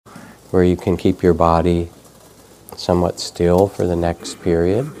where you can keep your body somewhat still for the next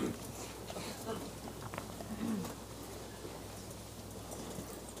period.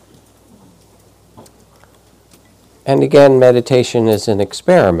 And again, meditation is an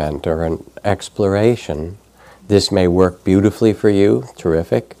experiment or an exploration. This may work beautifully for you,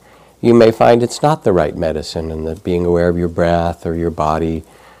 terrific. You may find it's not the right medicine, and that being aware of your breath or your body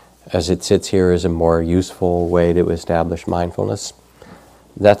as it sits here is a more useful way to establish mindfulness.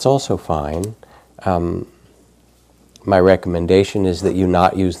 That's also fine. My recommendation is that you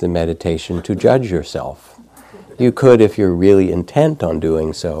not use the meditation to judge yourself. You could if you're really intent on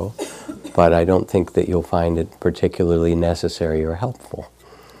doing so, but I don't think that you'll find it particularly necessary or helpful.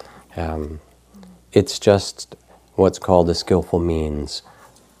 It's just what's called a skillful means,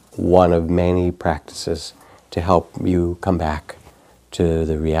 one of many practices to help you come back to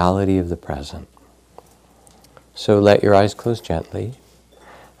the reality of the present. So let your eyes close gently,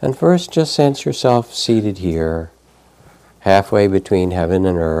 and first just sense yourself seated here, halfway between heaven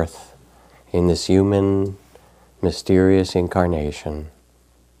and earth, in this human, mysterious incarnation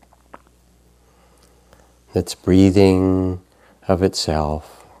that's breathing of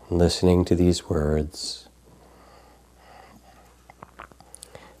itself, listening to these words,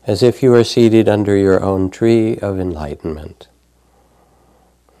 as if you are seated under your own tree of enlightenment.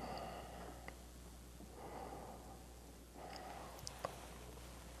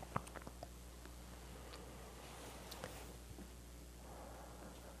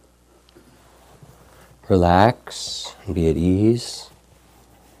 Relax and be at ease.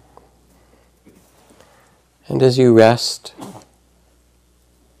 And as you rest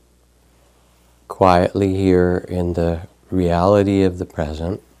quietly here in the reality of the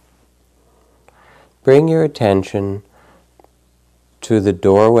present, bring your attention to the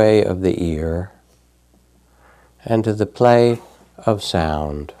doorway of the ear and to the play of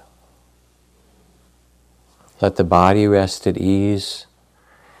sound. Let the body rest at ease,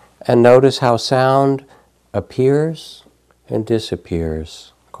 and notice how sound appears and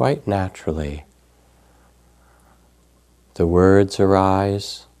disappears quite naturally. The words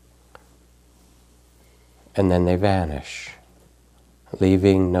arise, and then they vanish,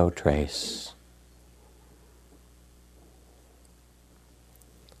 leaving no trace.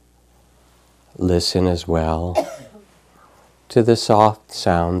 Listen as well to the soft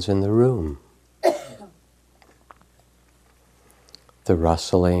sounds in the room. The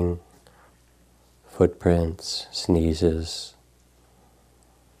rustling, footprints, sneezes,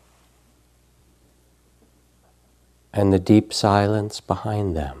 and the deep silence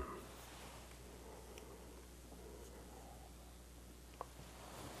behind them.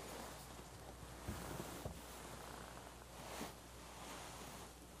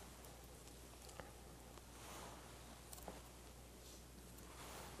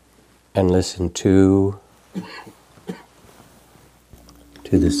 And listen to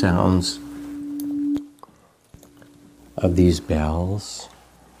the sounds of these bells.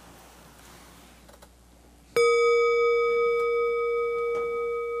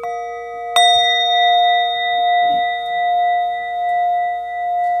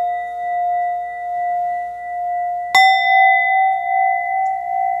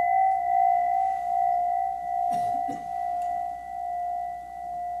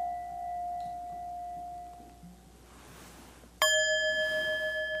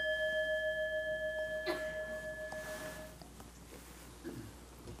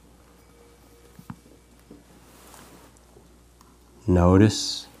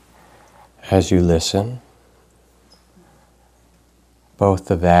 Notice, as you listen, both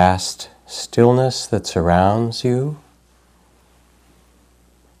the vast stillness that surrounds you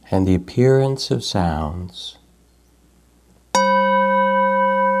and the appearance of sounds.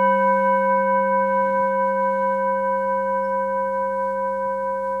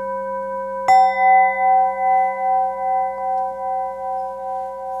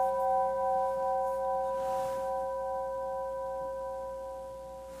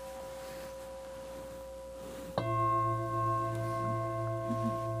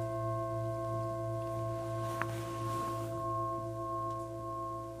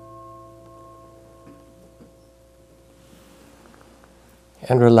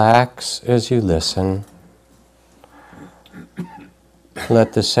 And relax as you listen.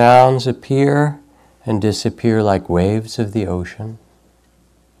 Let the sounds appear and disappear like waves of the ocean.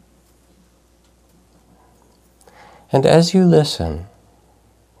 And as you listen,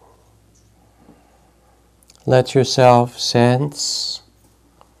 let yourself sense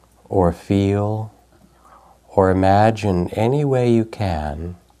or feel or imagine any way you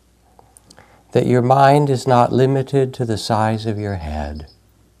can that your mind is not limited to the size of your head.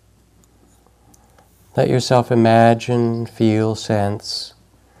 Let yourself imagine, feel, sense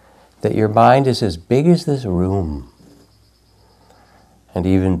that your mind is as big as this room, and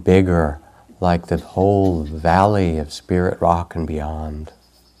even bigger, like the whole valley of Spirit Rock and beyond.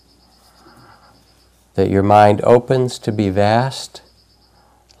 That your mind opens to be vast,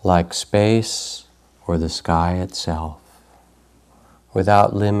 like space or the sky itself,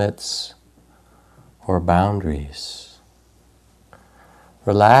 without limits or boundaries.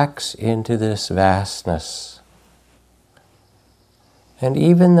 Relax into this vastness, and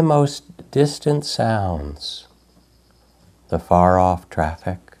even the most distant sounds, the far-off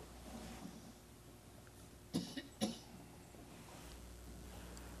traffic,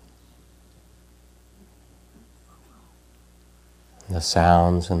 the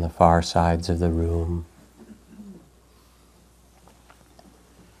sounds in the far sides of the room,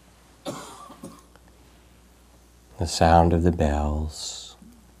 the sound of the bells,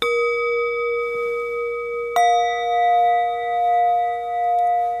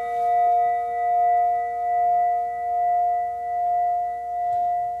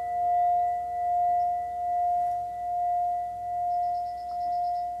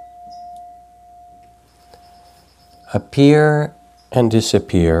 appear and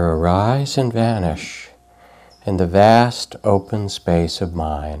disappear, arise and vanish in the vast open space of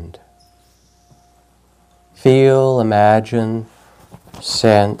mind. Feel, imagine,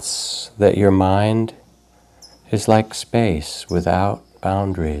 sense that your mind is like space without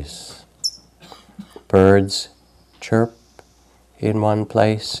boundaries. Birds chirp in one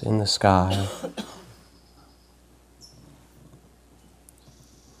place in the sky.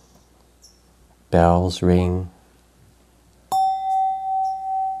 Bells ring.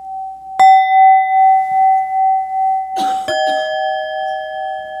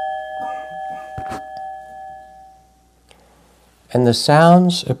 And the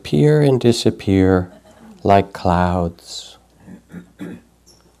sounds appear and disappear like clouds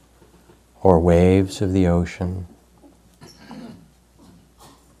or waves of the ocean.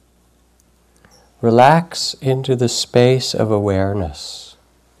 Relax into the space of awareness.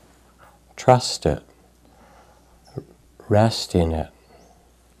 Trust it. Rest in it.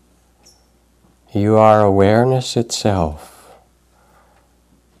 You are awareness itself,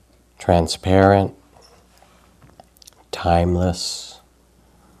 transparent, timeless,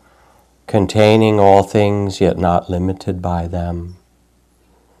 containing all things yet not limited by them,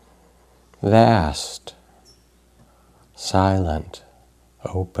 vast, silent,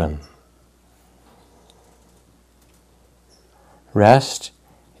 open. Rest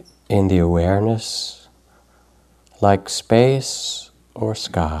in the awareness like space or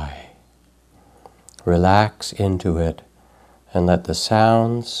sky. Relax into it and let the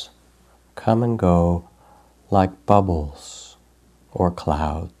sounds come and go like bubbles or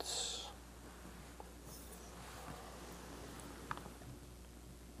clouds.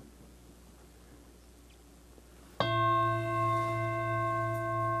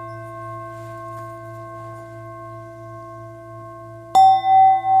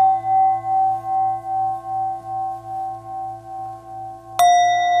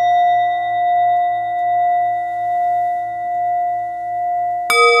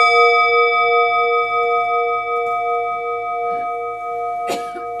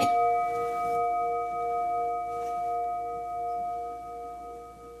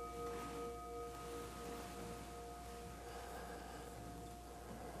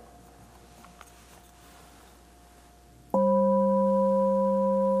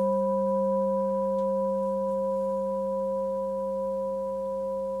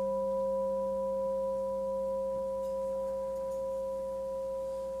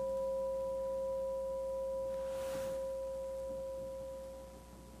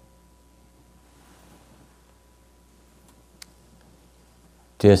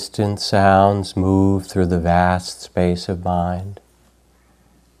 Distant sounds move through the vast space of mind.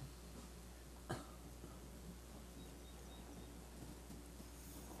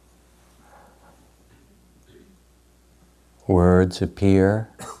 Words appear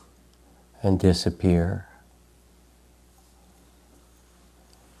and disappear.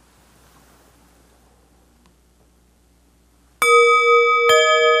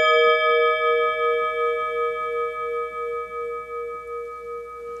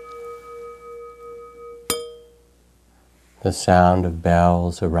 The sound of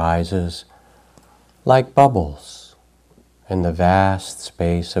bells arises like bubbles in the vast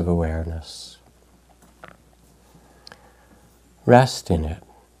space of awareness. Rest in it,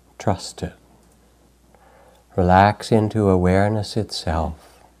 trust it. Relax into awareness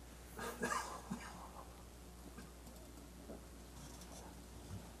itself.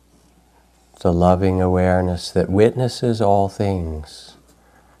 the loving awareness that witnesses all things,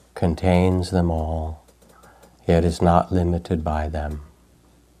 contains them all, yet is not limited by them.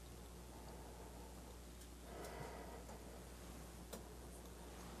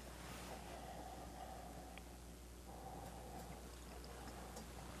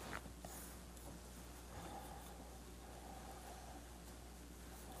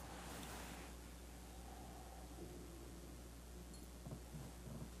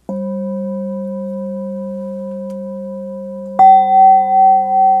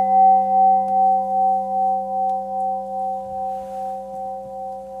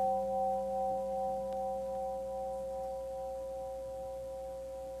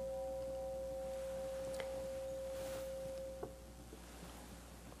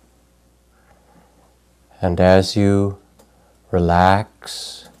 And as you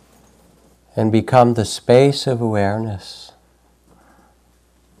relax and become the space of awareness,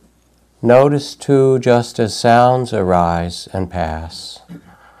 notice too, just as sounds arise and pass,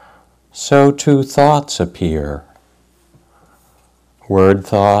 so too thoughts appear. Word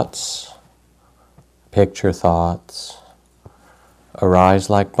thoughts, picture thoughts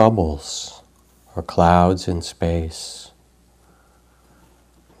arise like bubbles or clouds in space.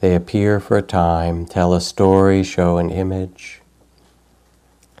 They appear for a time, tell a story, show an image,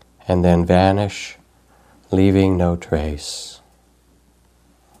 and then vanish, leaving no trace.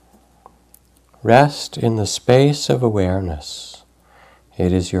 Rest in the space of awareness.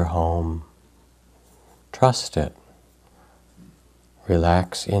 It is your home. Trust it.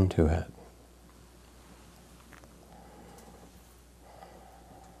 Relax into it.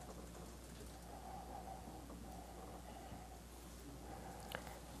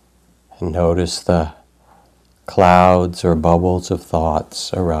 And notice the clouds or bubbles of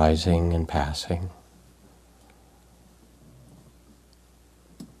thoughts arising and passing.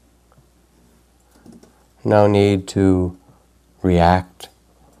 No need to react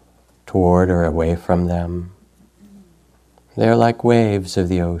toward or away from them. They're like waves of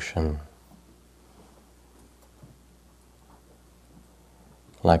the ocean,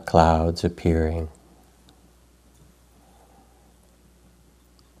 like clouds appearing.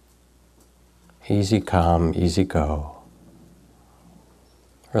 Easy come, easy go.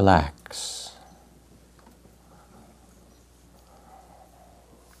 Relax.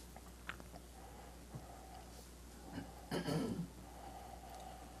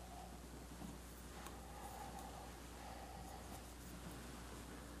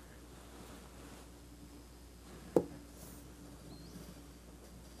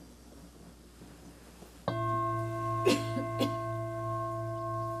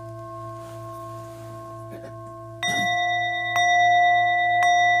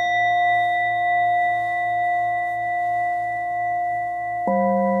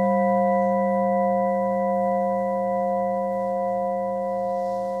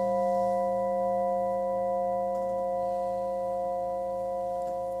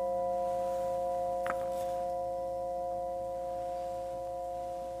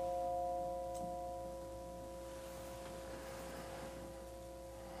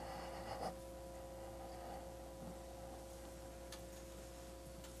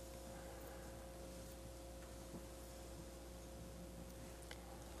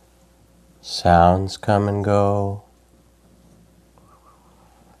 Sounds come and go.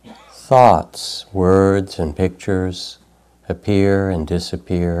 Thoughts, words, and pictures appear and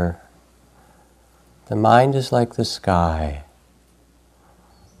disappear. The mind is like the sky,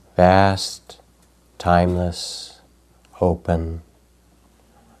 vast, timeless, open,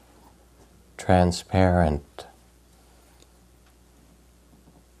 transparent,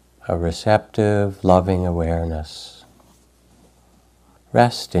 a receptive, loving awareness.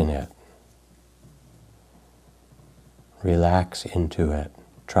 Rest in it. Relax into it.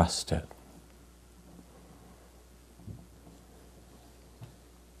 Trust it.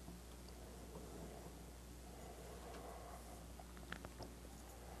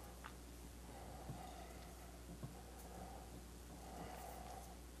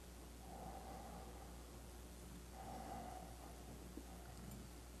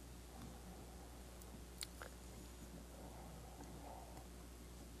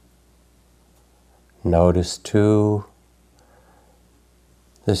 Notice too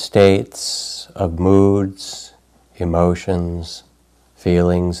the states of moods, emotions,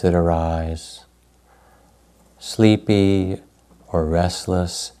 feelings that arise, sleepy or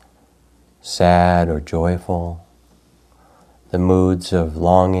restless, sad or joyful, the moods of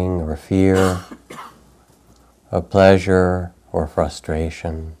longing or fear, of pleasure or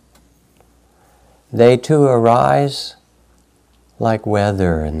frustration. They too arise like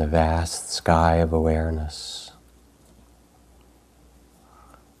weather in the vast sky of awareness.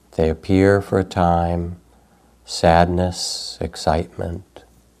 They appear for a time, sadness, excitement,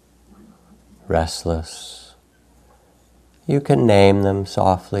 restless. You can name them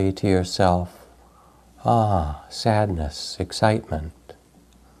softly to yourself. Ah, sadness, excitement,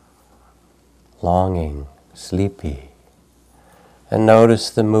 longing, sleepy. And notice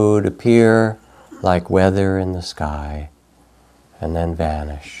the mood appear like weather in the sky and then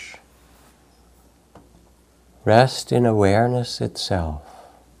vanish. Rest in awareness itself.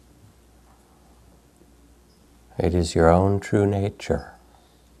 It is your own true nature.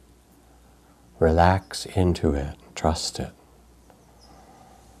 Relax into it, trust it.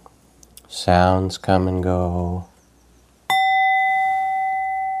 Sounds come and go.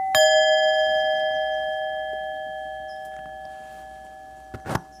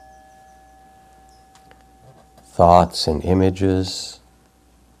 Thoughts and images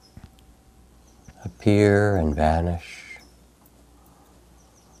appear and vanish,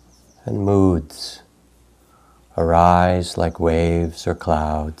 and moods arise like waves or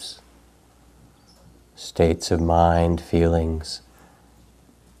clouds, states of mind, feelings,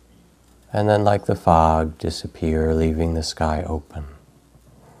 and then like the fog disappear, leaving the sky open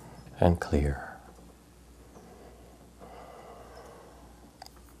and clear.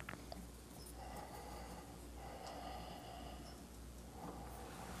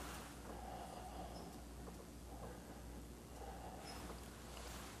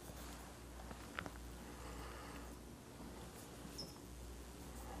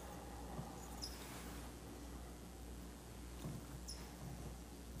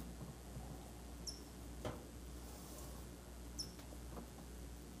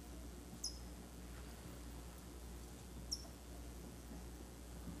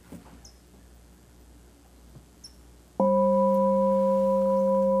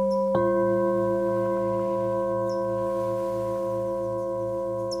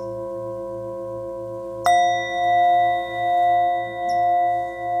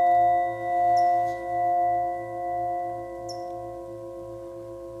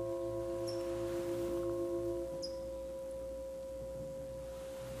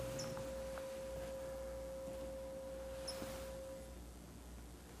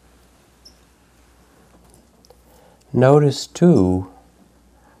 Notice too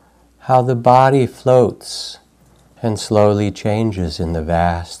how the body floats and slowly changes in the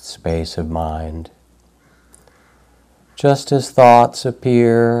vast space of mind. Just as thoughts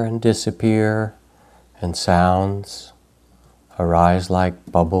appear and disappear and sounds arise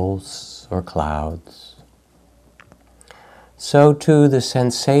like bubbles or clouds, so too the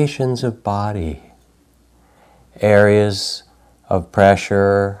sensations of body, areas of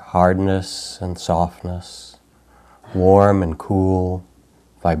pressure, hardness and softness, warm and cool,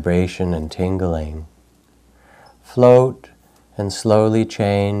 vibration and tingling, float and slowly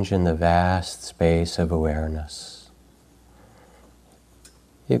change in the vast space of awareness.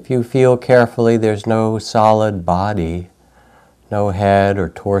 If you feel carefully, there's no solid body, no head or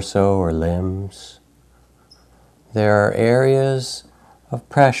torso or limbs. There are areas of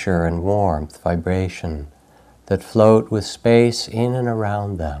pressure and warmth, vibration, that float with space in and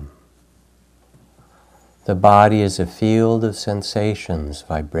around them. The body is a field of sensations,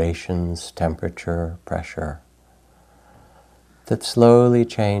 vibrations, temperature, pressure, that slowly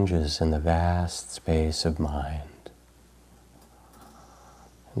changes in the vast space of mind.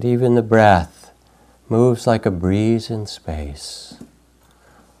 And even the breath moves like a breeze in space.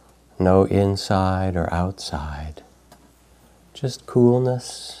 No inside or outside, just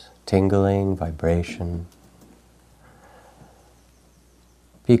coolness, tingling, vibration.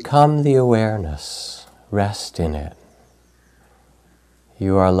 Become the awareness. Rest in it.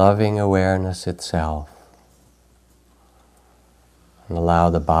 You are loving awareness itself. And allow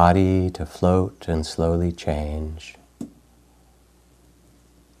the body to float and slowly change.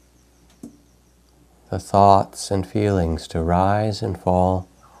 The thoughts and feelings to rise and fall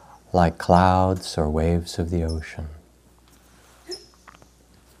like clouds or waves of the ocean.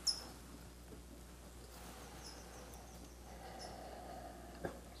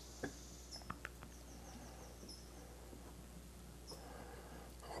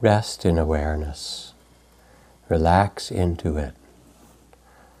 Rest in awareness. Relax into it.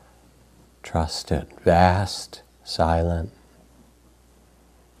 Trust it. Vast, silent,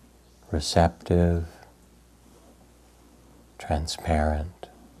 receptive, transparent.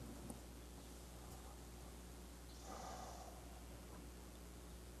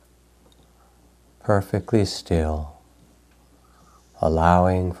 Perfectly still,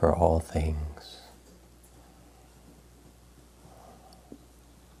 allowing for all things.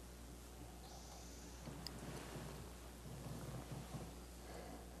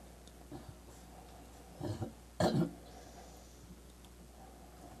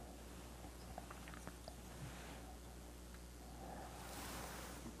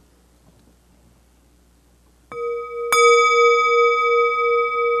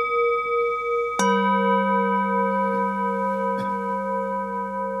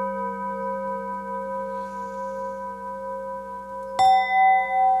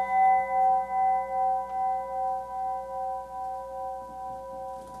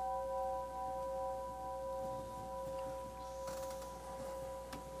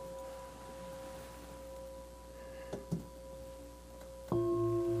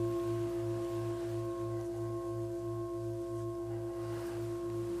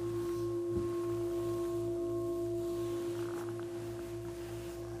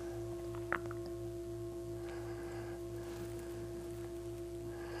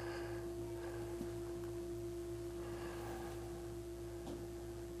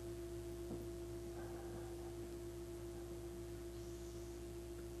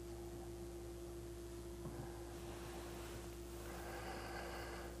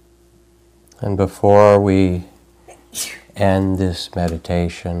 And before we end this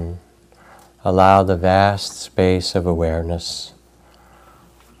meditation, allow the vast space of awareness,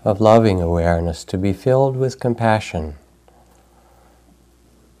 of loving awareness, to be filled with compassion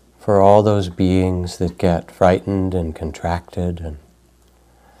for all those beings that get frightened and contracted and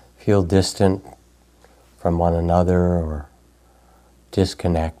feel distant from one another or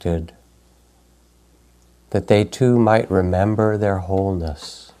disconnected, that they too might remember their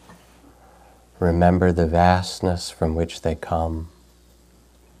wholeness, remember the vastness from which they come,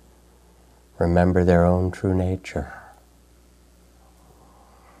 remember their own true nature.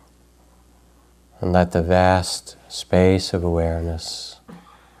 And let the vast space of awareness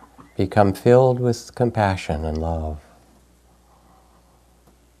become filled with compassion and love.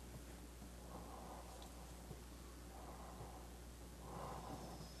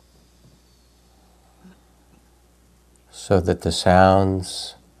 So that the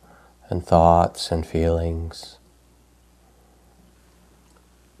sounds and thoughts and feelings,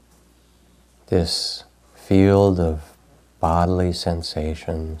 this field of bodily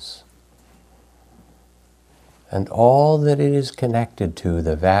sensations, and all that it is connected to,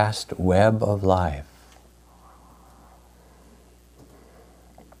 the vast web of life,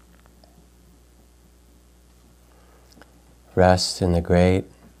 rest in the great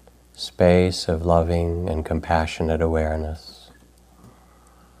space of loving and compassionate awareness,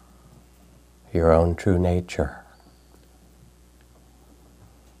 your own true nature.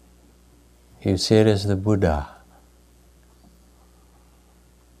 You sit as the Buddha,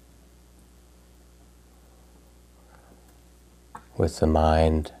 with the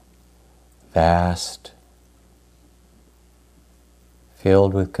mind vast,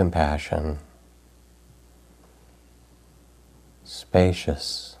 filled with compassion,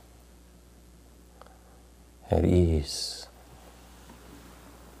 spacious, at ease.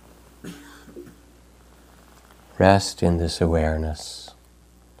 Rest in this awareness.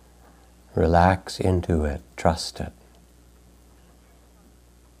 Relax into it. Trust it.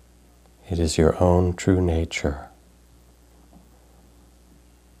 It is your own true nature.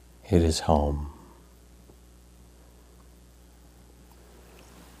 It is home.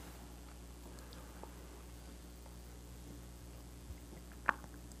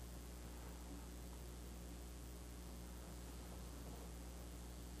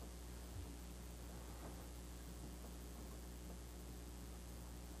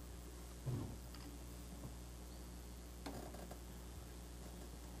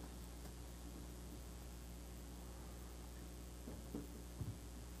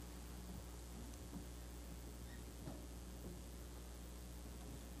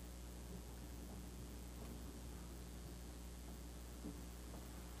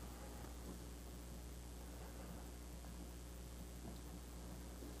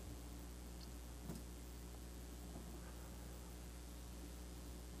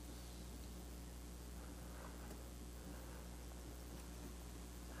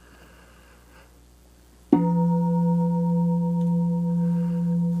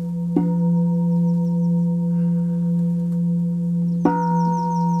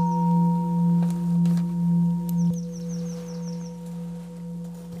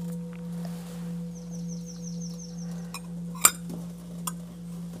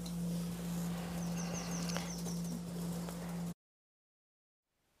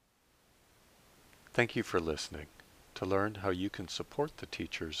 Thank you for listening. To learn how you can support the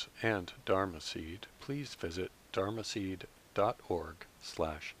teachers and Dharma Seed, please visit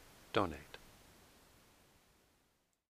dharmaseed.org/donate.